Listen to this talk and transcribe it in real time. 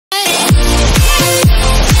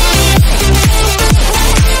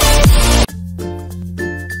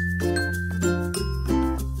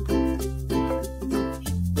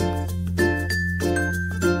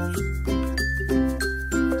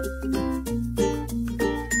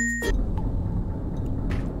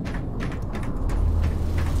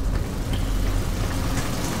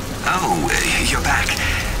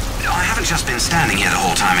haven't just been standing here the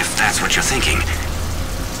whole time, if that's what you're thinking.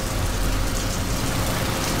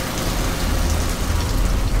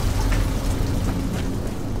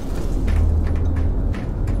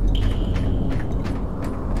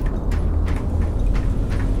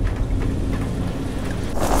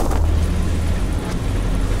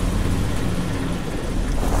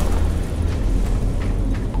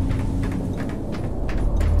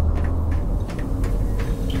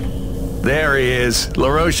 There he is.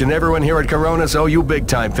 LaRoche and everyone here at Coronis owe you big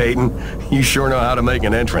time, Peyton. You sure know how to make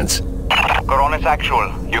an entrance. Coronis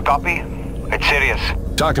Actual. You copy? It's serious.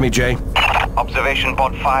 Talk to me, Jay. Observation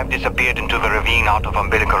pod 5 disappeared into the ravine out of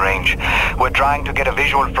umbilical range. We're trying to get a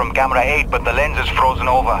visual from camera 8, but the lens is frozen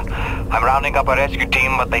over. I'm rounding up a rescue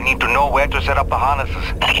team, but they need to know where to set up the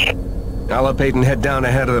harnesses. I'll let Peyton head down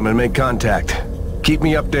ahead of them and make contact. Keep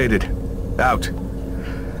me updated. Out.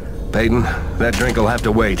 Peyton, that drink will have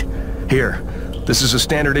to wait. Here, this is a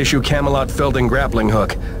standard issue Camelot Felding grappling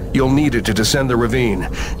hook. You'll need it to descend the ravine.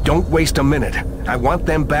 Don't waste a minute. I want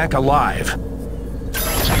them back alive.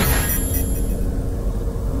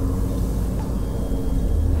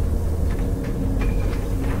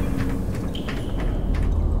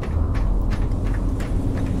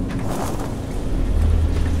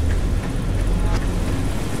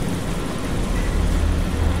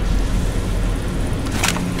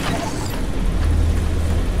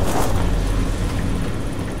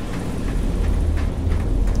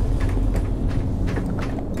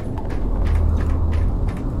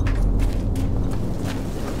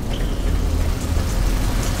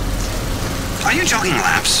 Are you jogging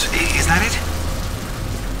laps? Is that it?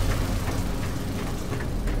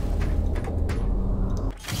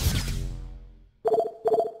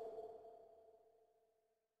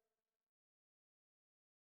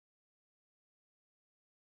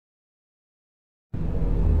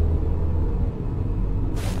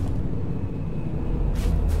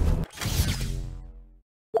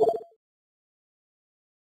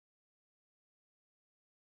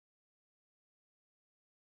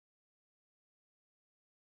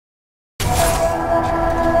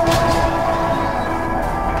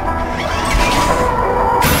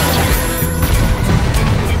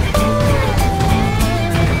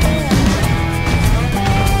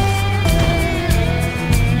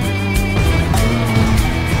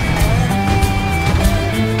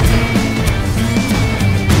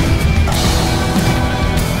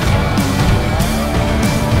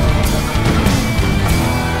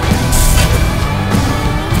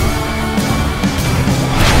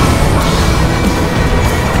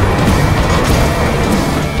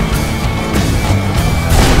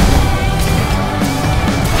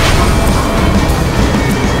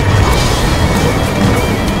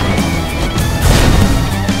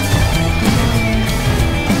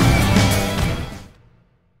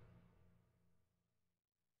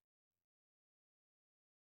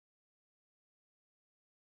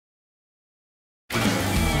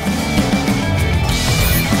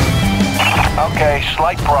 Okay,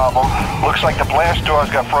 slight problem. Looks like the blast doors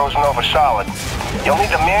got frozen over solid. You'll need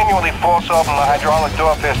to manually force open the hydraulic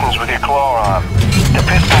door pistons with your claw arm. The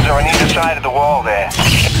pistons are on either side of the wall there.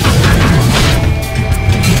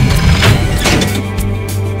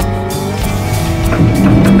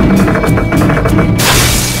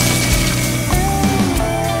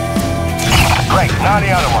 Great, now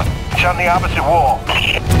the other one. It's on the opposite wall.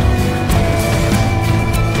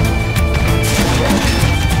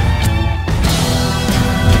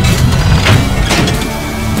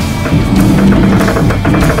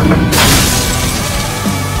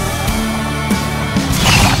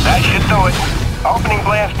 That should do it. Opening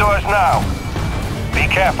blast doors now. Be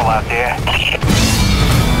careful out there.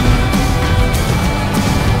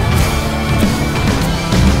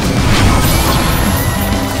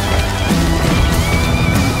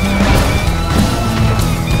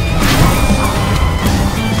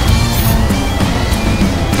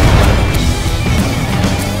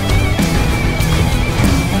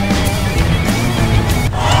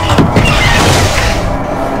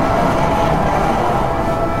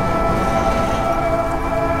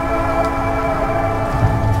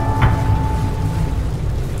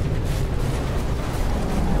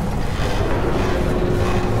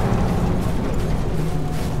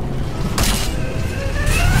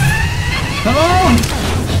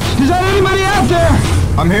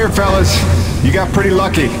 I'm here, fellas. You got pretty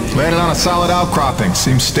lucky. Landed on a solid outcropping.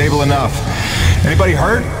 Seems stable enough. Anybody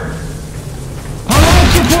hurt? Our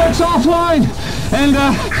life support's offline, and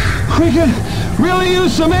we could really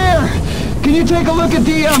use some air. Can you take a look at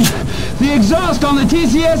the exhaust on the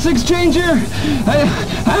TCS exchanger?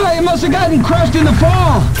 It must have gotten crushed in the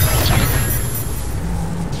fall.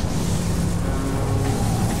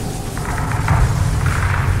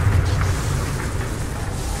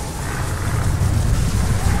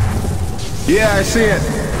 Yeah, I see it.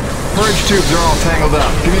 Purge tubes are all tangled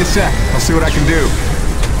up. Give me a sec. I'll see what I can do.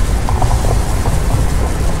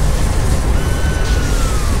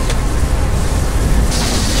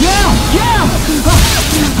 Yeah!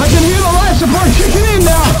 I can hear the life support kicking in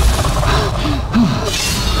now!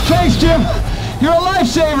 Thanks, Jim. You're a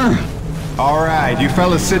lifesaver. All right, you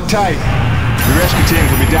fellas sit tight. The rescue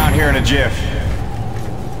teams will be down here in a jiff.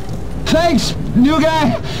 Thanks, new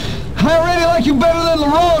guy. I already like you better than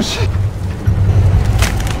LaRoche.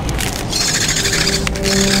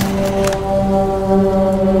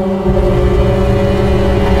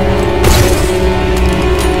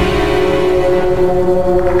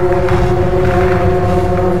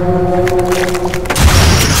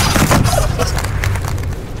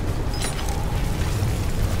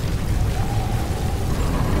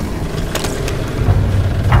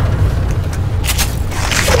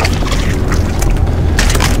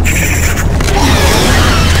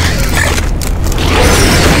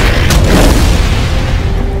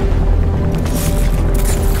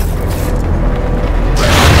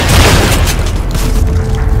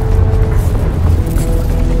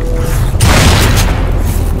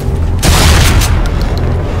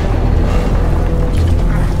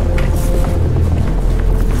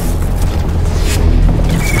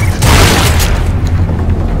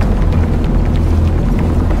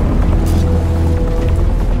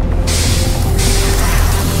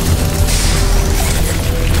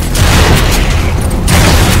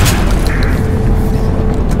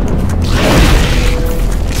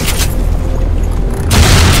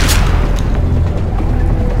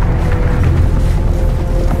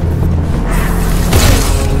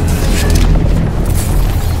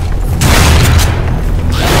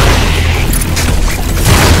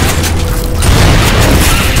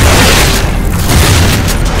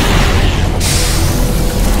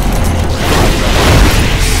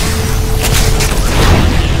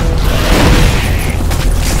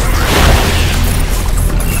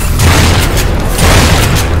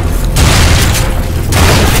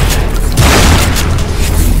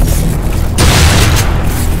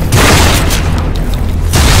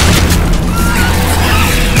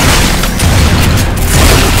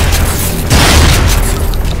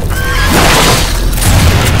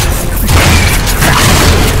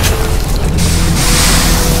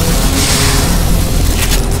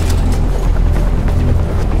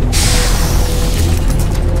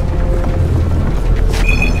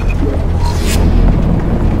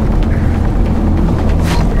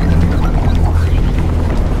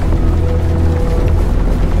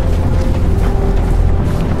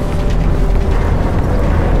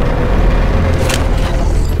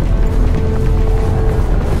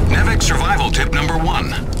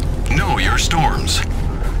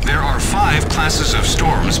 classes of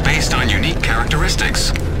storms based on unique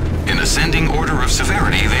characteristics. In ascending order of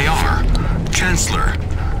severity, they are Chancellor,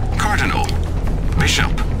 Cardinal,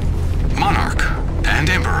 Bishop, Monarch, and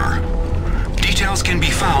Emperor. Details can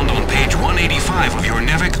be found on page 185 of your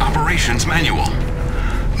NEVIC Operations Manual.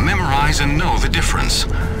 Memorize and know the difference.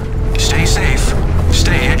 Stay safe,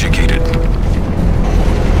 stay educated.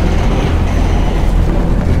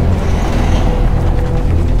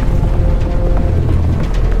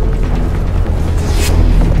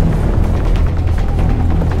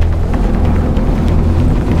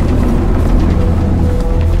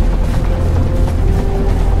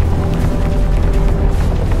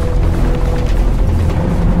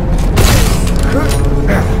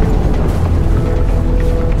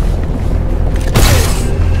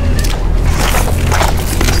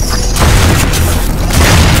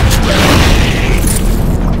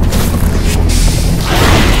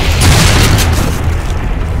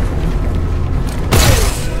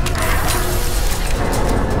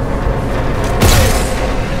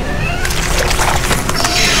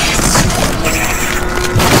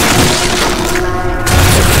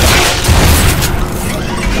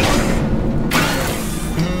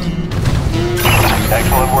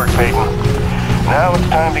 Excellent work, Peyton. Now it's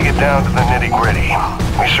time to get down to the nitty-gritty.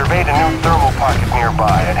 We surveyed a new thermal pocket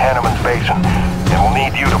nearby at Hanneman's Basin, and we'll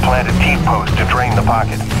need you to plant a T-post to drain the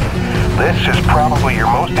pocket. This is probably your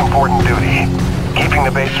most important duty, keeping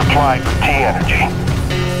the base supplied with T-energy.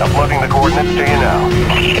 Uploading the coordinates to you now.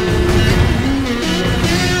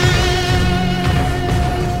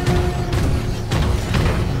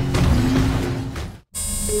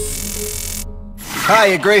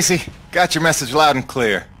 Hiya, Gracie. Got your message loud and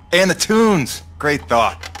clear. And the tunes. Great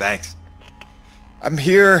thought. Thanks. I'm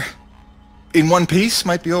here in one piece.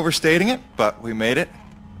 Might be overstating it, but we made it.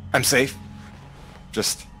 I'm safe.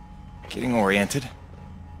 Just getting oriented.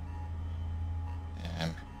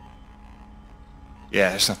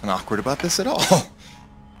 Yeah, there's nothing awkward about this at all.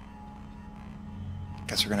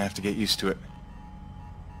 Guess we're gonna have to get used to it.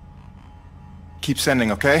 Keep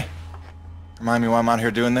sending, okay? Remind me why I'm out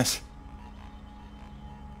here doing this.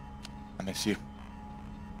 I miss you.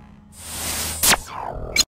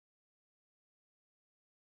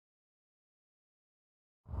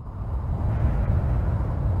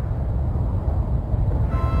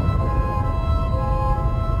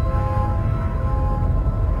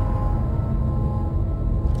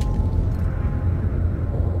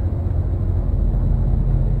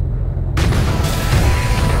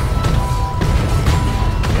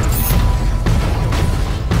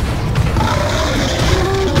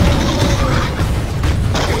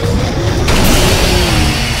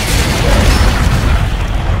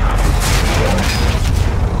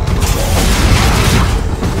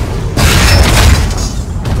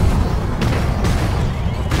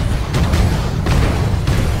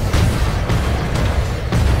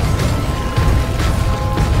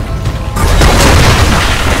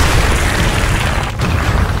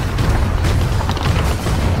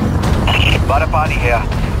 Here.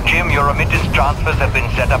 Jim, your remittance transfers have been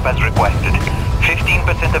set up as requested.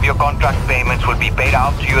 15% of your contract payments will be paid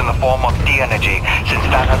out to you in the form of T-Energy, since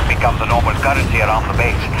that has become the normal currency around the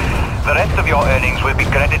base. The rest of your earnings will be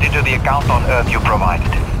credited to the account on Earth you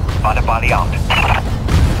provided. Badapali out.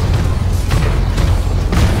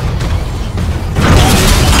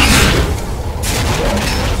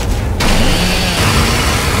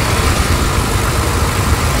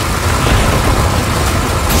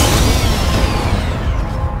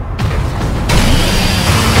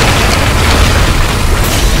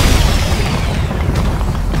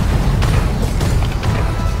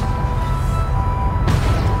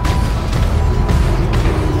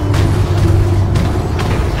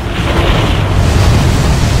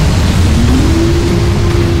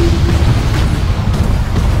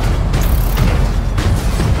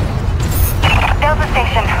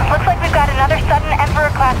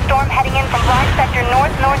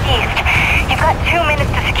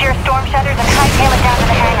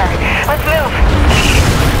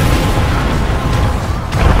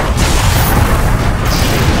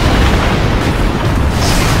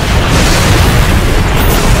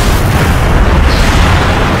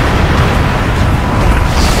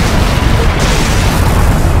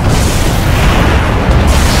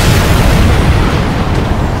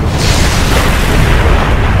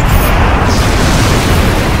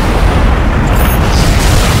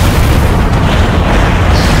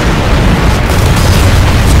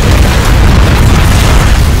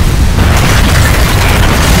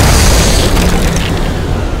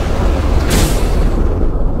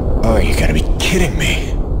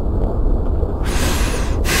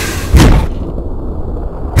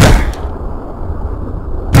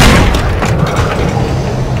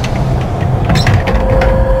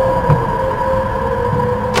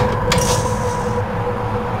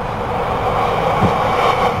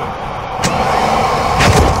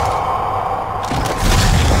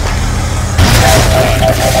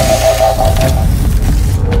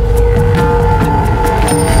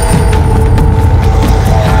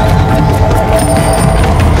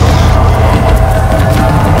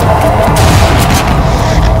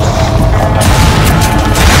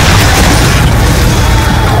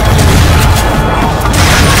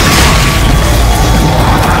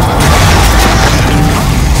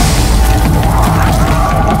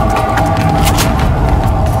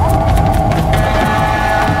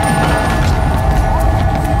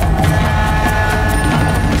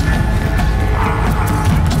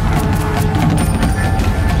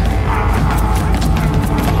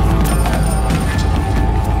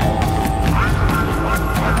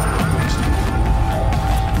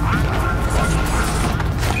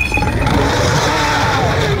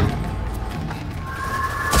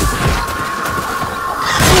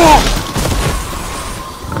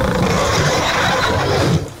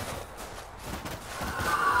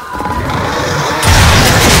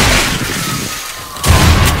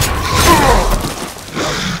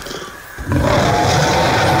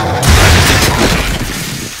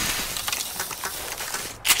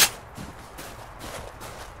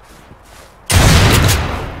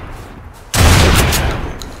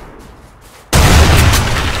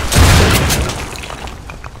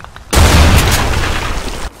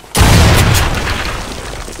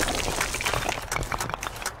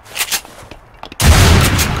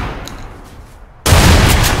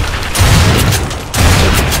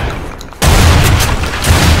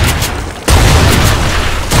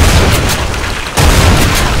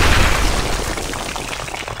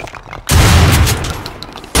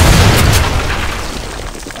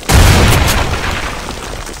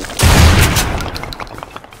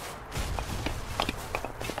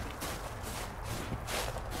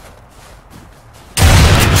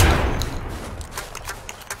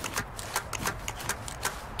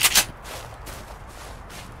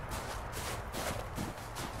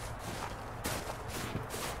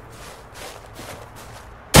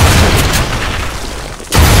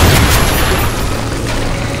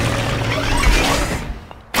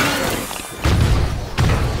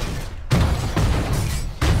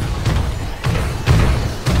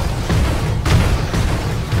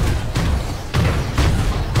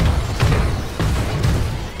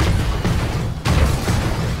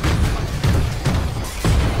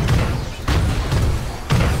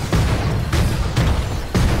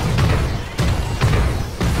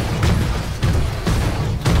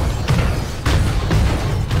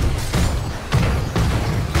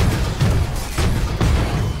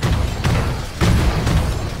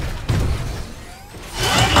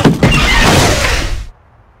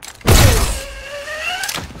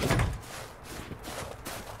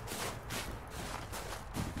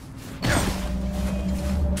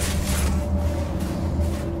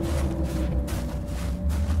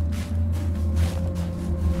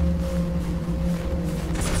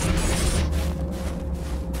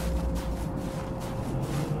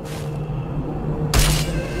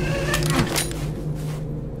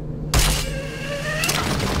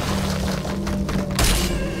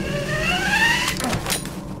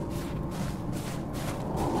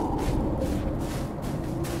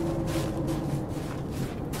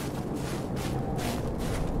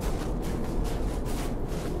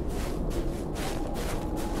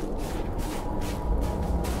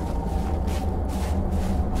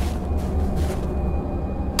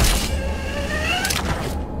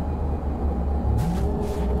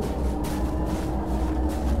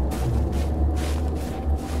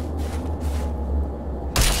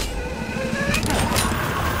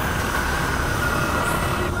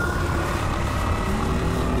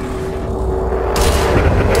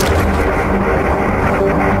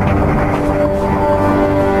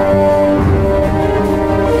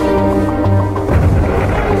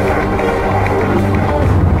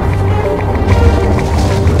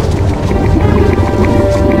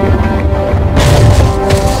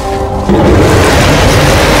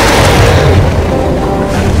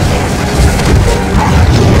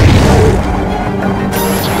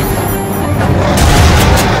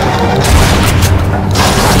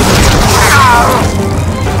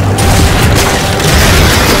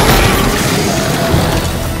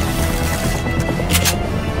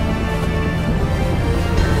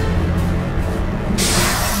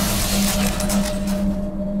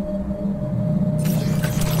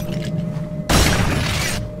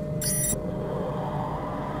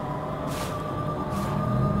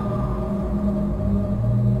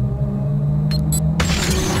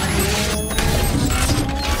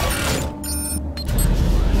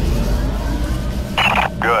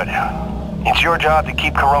 your job to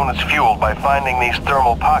keep Coronas fueled by finding these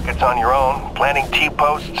thermal pockets on your own, planting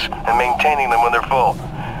T-posts, and maintaining them when they're full.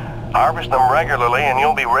 Harvest them regularly and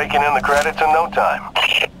you'll be raking in the credits in no time.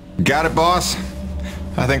 Got it, boss?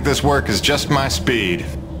 I think this work is just my speed.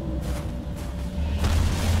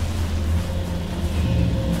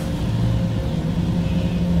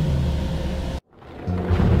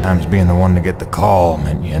 Sometimes being the one to get the call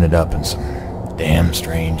meant you ended up in some damn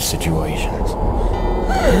strange situations.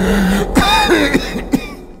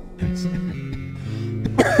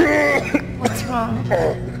 What's wrong?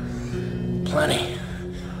 Plenty.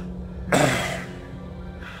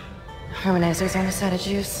 Harmonizers on a side of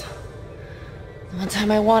juice. The one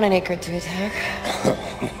time I want an acre to attack.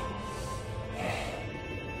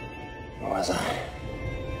 Where was I?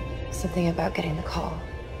 Something about getting the call.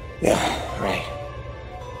 Yeah, right.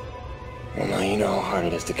 Well, now you know how hard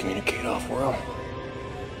it is to communicate off-world.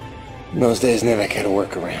 In those days, Nivek had a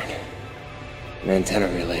workaround. An antenna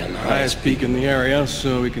relay on the highest peak in the area,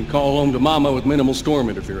 so we can call home to Mama with minimal storm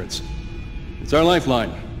interference. It's our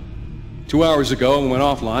lifeline. 2 hours ago, we went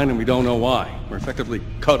offline, and we don't know why. We're effectively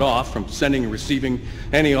cut off from sending and receiving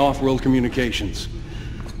any off-world communications.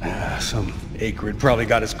 Some acrid probably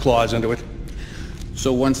got his claws into it.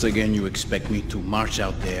 So once again you expect me to march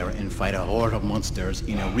out there and fight a horde of monsters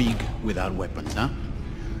in a rig without weapons, huh?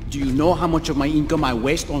 Do you know how much of my income I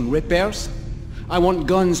waste on repairs? I want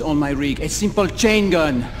guns on my rig, a simple chain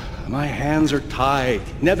gun. My hands are tied.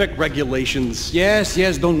 Nevik regulations. Yes,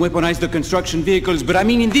 don't weaponize the construction vehicles, but I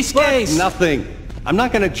mean in this case... Nothing. I'm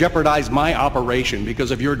not gonna jeopardize my operation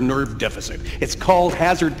because of your nerve deficit. It's called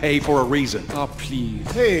hazard pay for a reason. Oh, please.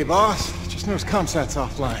 Hey, boss. Just noticed ComSat's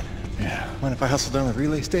offline. Yeah. Mind if I hustle down to the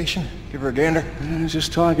relay station? Give her a gander? I was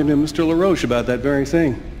just talking to Mr. LaRoche about that very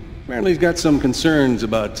thing. Apparently he's got some concerns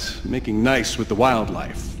about making nice with the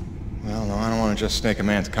wildlife. Well, no, I don't want to just snake a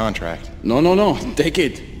man's contract. No. Take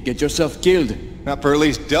it. Get yourself killed. Not for at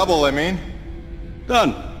least double, I mean.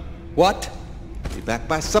 Done. What? Be back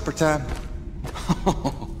by supper time.